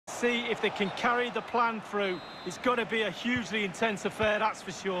see if they can carry the plan through. It's got to be a hugely intense affair, that's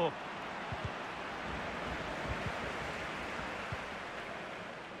for sure.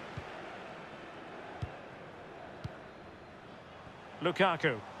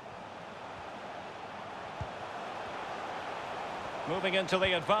 Lukaku. Moving into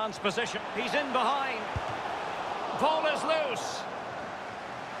the advanced position. He's in behind. Ball is loose.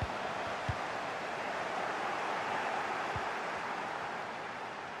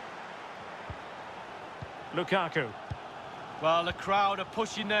 Lukaku. Well, the crowd are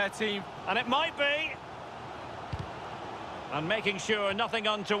pushing their team. And it might be. And making sure nothing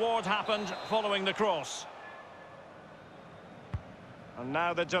untoward happened following the cross. And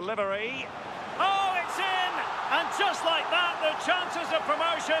now the delivery. Oh, it's in! And just like that, the chances of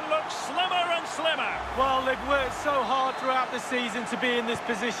promotion look slimmer and slimmer. Well, they've worked so hard throughout the season to be in this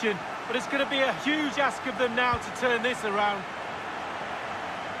position, but it's going to be a huge ask of them now to turn this around.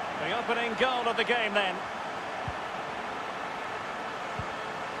 The opening goal of the game then.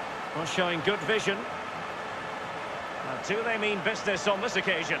 Well, showing good vision. Now, do they mean business on this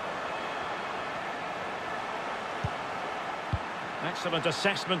occasion? Excellent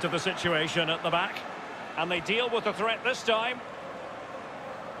assessment of the situation at the back. And they deal with the threat this time.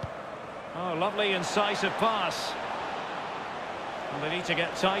 Oh, lovely incisive pass. And they need to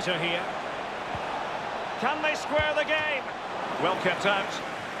get tighter here. Can they square the game? Well kept out.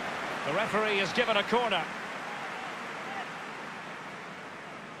 The referee has given a corner.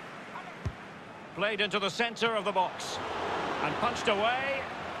 Played into the centre of the box. And punched away.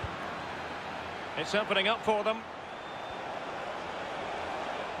 It's opening up for them.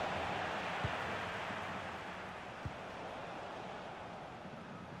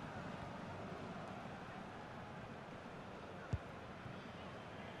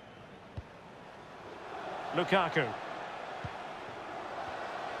 Lukaku.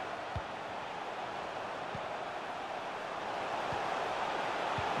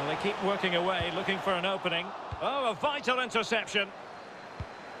 Well, they keep working away, looking for an opening. Oh, a vital interception.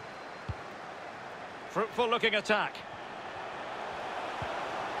 Fruitful looking attack.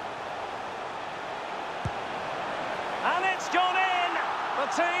 And it's gone in! The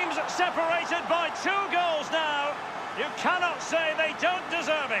team's separated by 2 goals now. You cannot say they don't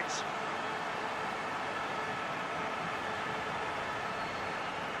deserve it.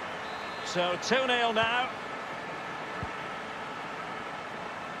 So 2-0 now.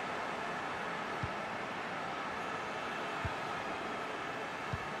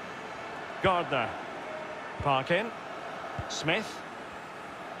 Gardner. Parkin. Smith.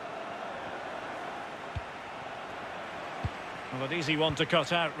 Well, an easy one to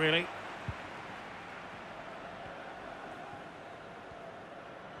cut out, really.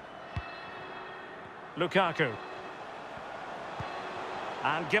 Lukaku.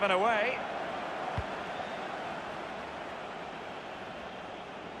 And given away.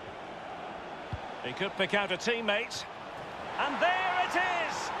 He could pick out a teammate. And there it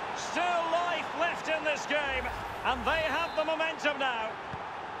is! Still life left in this game. And they have the momentum now.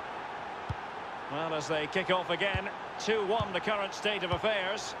 Well, as they kick off again, 2-1 the current state of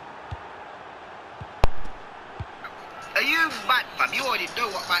affairs. Are you mad, fam? You already know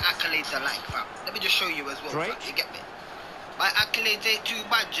what my accolades are like, fam. Let me just show you as well, fam. You get me? My accolades ain't too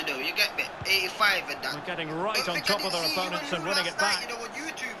bad, you know, you get me? 85 and that. We're getting right on top of their opponents and winning it back. You know, on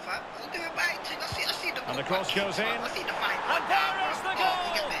YouTube, fam. I'll do it back. I see the and the cross goes in. I see the fight. And there is the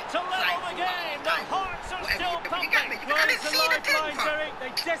goal to level the game. The hearts are still pumping. Well, it's a lifeline, Derek. They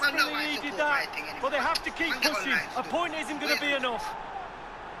desperately needed that. But they have to keep pushing. A point isn't going to be enough.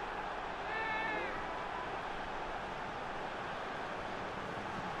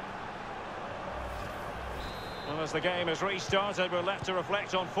 Well, as the game has restarted, we're left to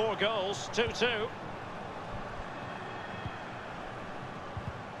reflect on 4 goals, 2-2.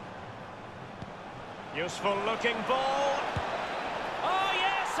 Useful looking ball. Oh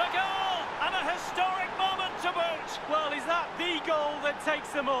yes, a goal! And a historic moment to boot. Well, is that the goal that takes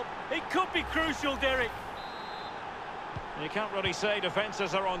them up? It could be crucial, Derek. You can't really say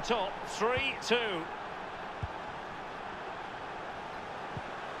defences are on top. 3-2.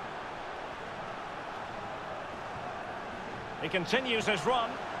 He continues his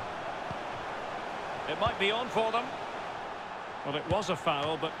run. It might be on for them. Well, it was a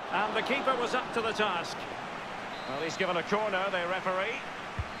foul, but... And the keeper was up to the task. Well, he's given a corner, the referee.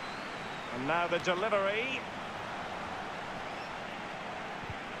 And now the delivery.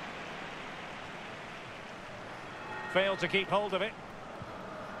 Failed to keep hold of it.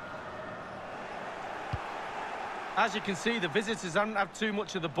 As you can see, the visitors haven't had too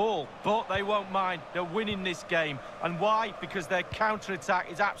much of the ball, but they won't mind. They're winning this game. And why? Because their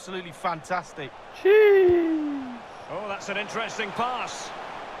counter-attack is absolutely fantastic. Jeez. Oh, that's an interesting pass.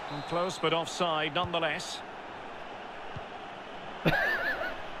 And close, but offside nonetheless.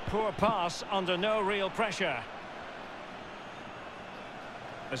 Poor pass under no real pressure.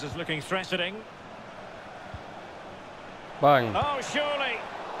 This is looking threatening. Bang. Oh, surely.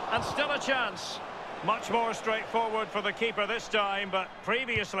 And still a chance. Much more straightforward for the keeper this time, but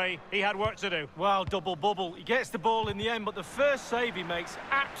previously he had work to do. Well, double bubble. He gets the ball in the end, but the first save he makes,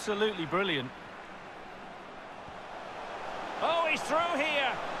 absolutely brilliant. Oh, he's through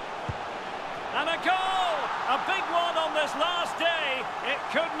here. And a goal! A big one on this last day. It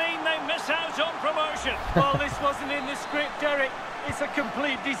could mean they miss out on promotion. Well, this wasn't in the script, Derek. It's a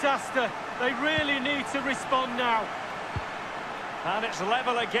complete disaster. They really need to respond now. And it's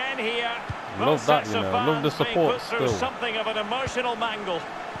level again here. Love that, you know. Love the support put through still. Something of an emotional mangle.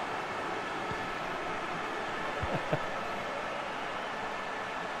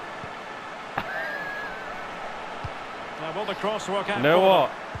 Now, will the cross work out? You know what?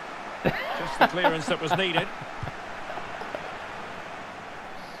 Just the clearance that was needed.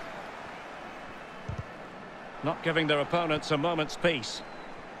 Not giving their opponents a moment's peace.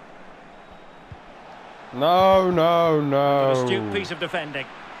 No, no, An no. astute piece of defending.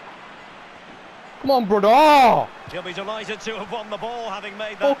 Come on, brother. He'll be delighted to have won the ball, having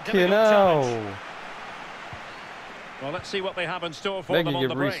made that Fucking difficult challenge. hell. Well, let's see what they have in store for They them can on give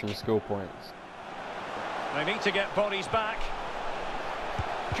the Reece break. some skill points. They need to get bodies back.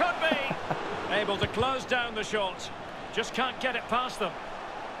 Could be. Able to close down the shot. Just can't get it past them.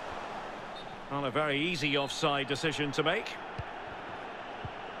 Not a very easy offside decision to make.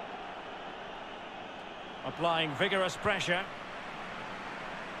 Applying vigorous pressure.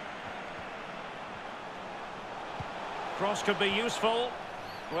 Cross could be useful.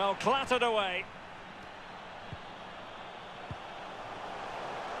 Well, clattered away.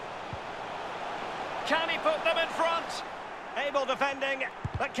 Can he put them in front? Able defending,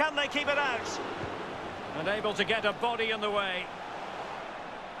 but can they keep it out? And able to get a body in the way.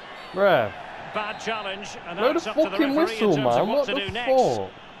 Bruh. Bad challenge, and Blow the that's up to the fucking referee whistle, in terms of man. what What to the do next.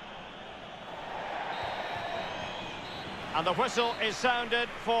 fuck? And the whistle is sounded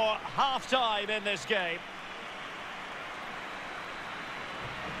for half-time in this game.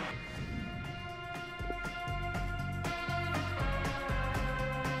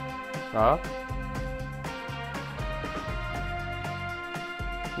 Huh?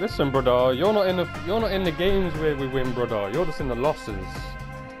 Listen, brother, you're not in the games where we win, brother. You're just in the losses.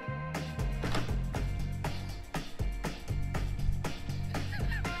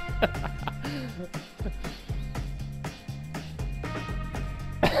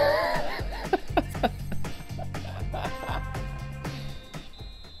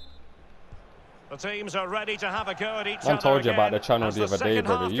 The teams are ready to have a go at each other. I told you about again the channel as the other day, second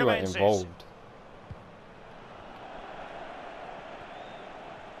brother. half You weren't commences. involved.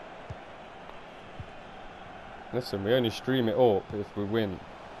 Listen, we only stream it up if we win.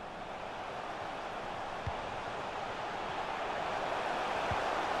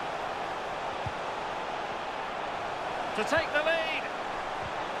 To take the lead.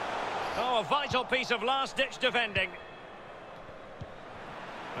 Oh, a vital piece of last-ditch defending.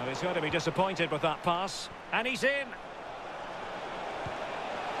 Well, he's going to be disappointed with that pass. And he's in.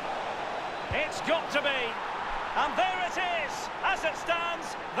 It's got to be. And there it is. As it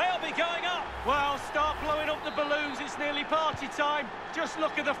stands, they'll be going up. Well, start blowing up the balloons. It's nearly party time. Just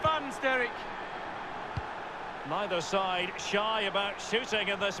look at the fans, Derek. Neither side shy about shooting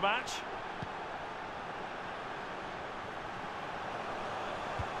in this match.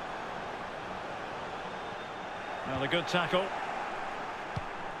 Well, a good tackle.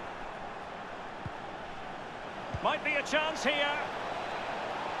 Might be a chance here.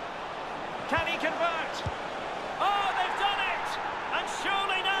 Can he convert? Oh, they've done it! And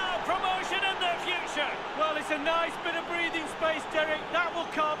surely now, promotion in their future. Well, it's a nice bit of breathing space, Derek. That will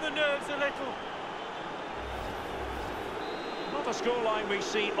calm the nerves a little. Not a scoreline we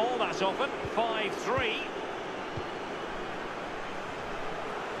see all that often. 5-3.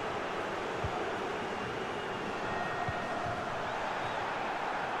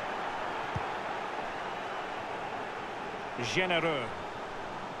 Généreux.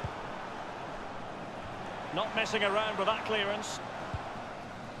 Not messing around with that clearance.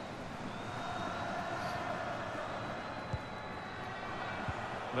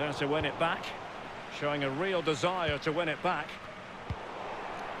 There to win it back. Showing a real desire to win it back.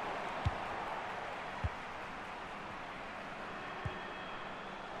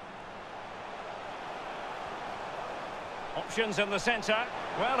 options in the centre.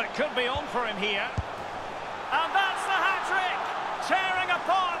 Well, it could be on for him here. And that's the hat-trick! Tearing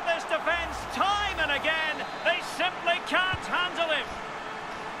apart this defence time and again. They simply can't handle him.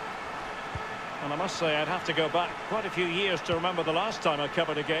 And I must say, I'd have to go back quite a few years to remember the last time I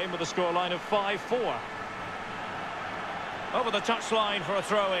covered a game with a scoreline of 5-4. Over the touchline for a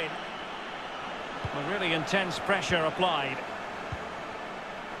throw-in. A really intense pressure applied.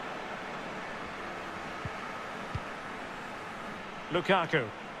 Lukaku.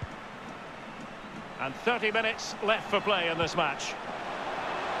 And 30 minutes left for play in this match.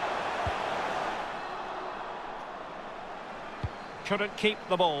 Couldn't keep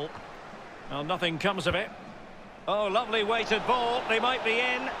the ball. Well, nothing comes of it. Oh, lovely weighted ball. They might be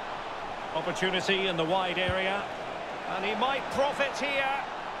in. Opportunity in the wide area. And he might profit here.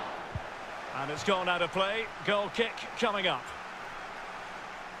 And it's gone out of play. Goal kick coming up.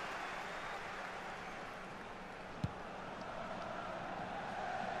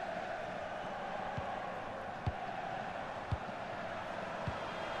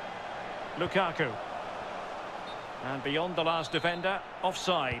 Lukaku. And beyond the last defender,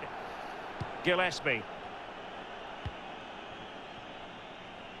 offside. Gillespie.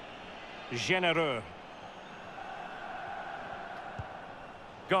 Généreux.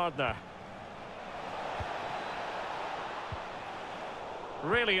 Gardner.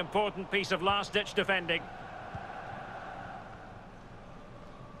 Really important piece of last-ditch defending.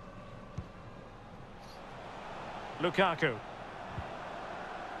 Lukaku.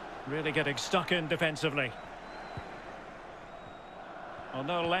 Really getting stuck in defensively. Oh,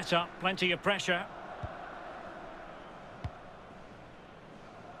 no let-up, plenty of pressure.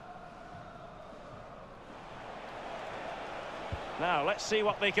 Now, let's see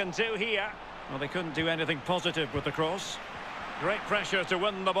what they can do here. Well, they couldn't do anything positive with the cross. Great pressure to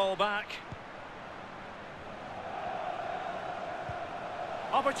win the ball back.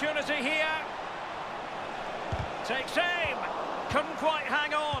 Opportunity here. Takes aim. Couldn't quite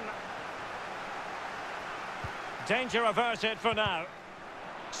hang on. Danger averted for now.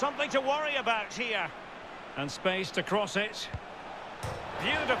 Something to worry about here. And space to cross it.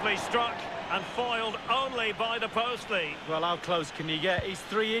 Beautifully struck and foiled only by the post lead. Well, how close can you get? He's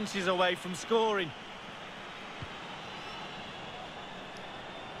 3 inches away from scoring.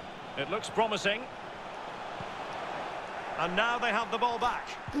 It looks promising. And now they have the ball back.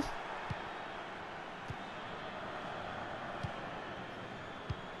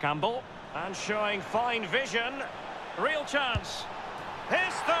 Campbell. And showing fine vision. Real chance.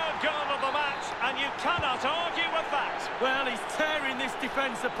 His third goal of the match, and you cannot argue with that. Well, he's tearing this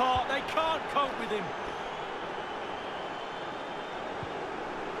defence apart. They can't cope with him.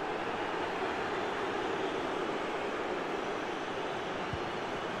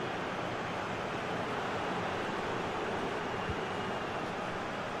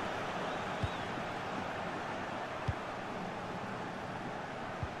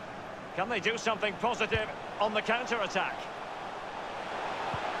 Can they do something positive on the counter-attack?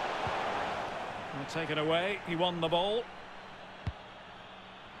 Taken away, he won the ball.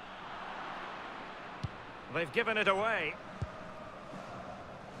 They've given it away.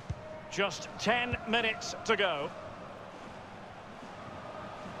 Just 10 minutes to go.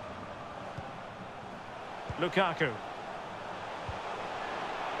 Lukaku.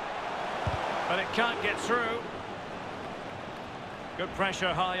 But it can't get through. Good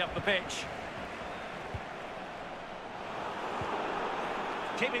pressure high up the pitch.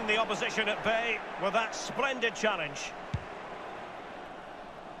 Keeping the opposition at bay with that splendid challenge.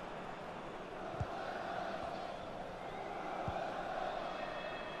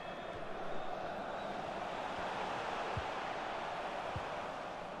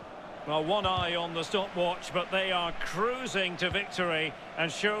 Well, one eye on the stopwatch, but they are cruising to victory, and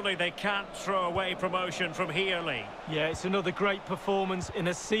surely they can't throw away promotion from here, Lee. Yeah, it's another great performance in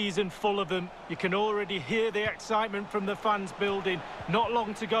a season full of them. You can already hear the excitement from the fans building. Not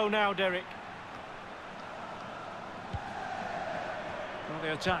long to go now, Derek. Well,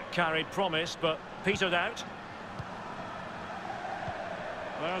 the attack carried promise, but petered out.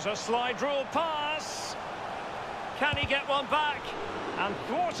 There's a slide rule pass. Can he get one back? And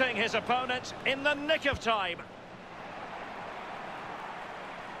thwarting his opponent in the nick of time.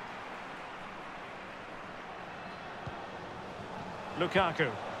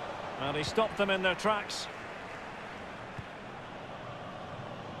 Lukaku. Well, he stopped them in their tracks.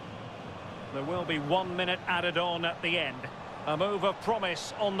 There will be 1 minute added on at the end. A move of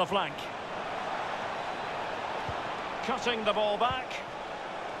promise on the flank. Cutting the ball back.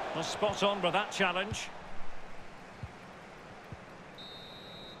 Well, spot on with that challenge.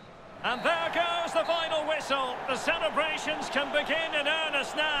 And there goes the final whistle. The celebrations can begin in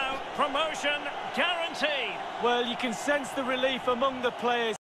earnest now. Promotion guaranteed. Well, you can sense the relief among the players.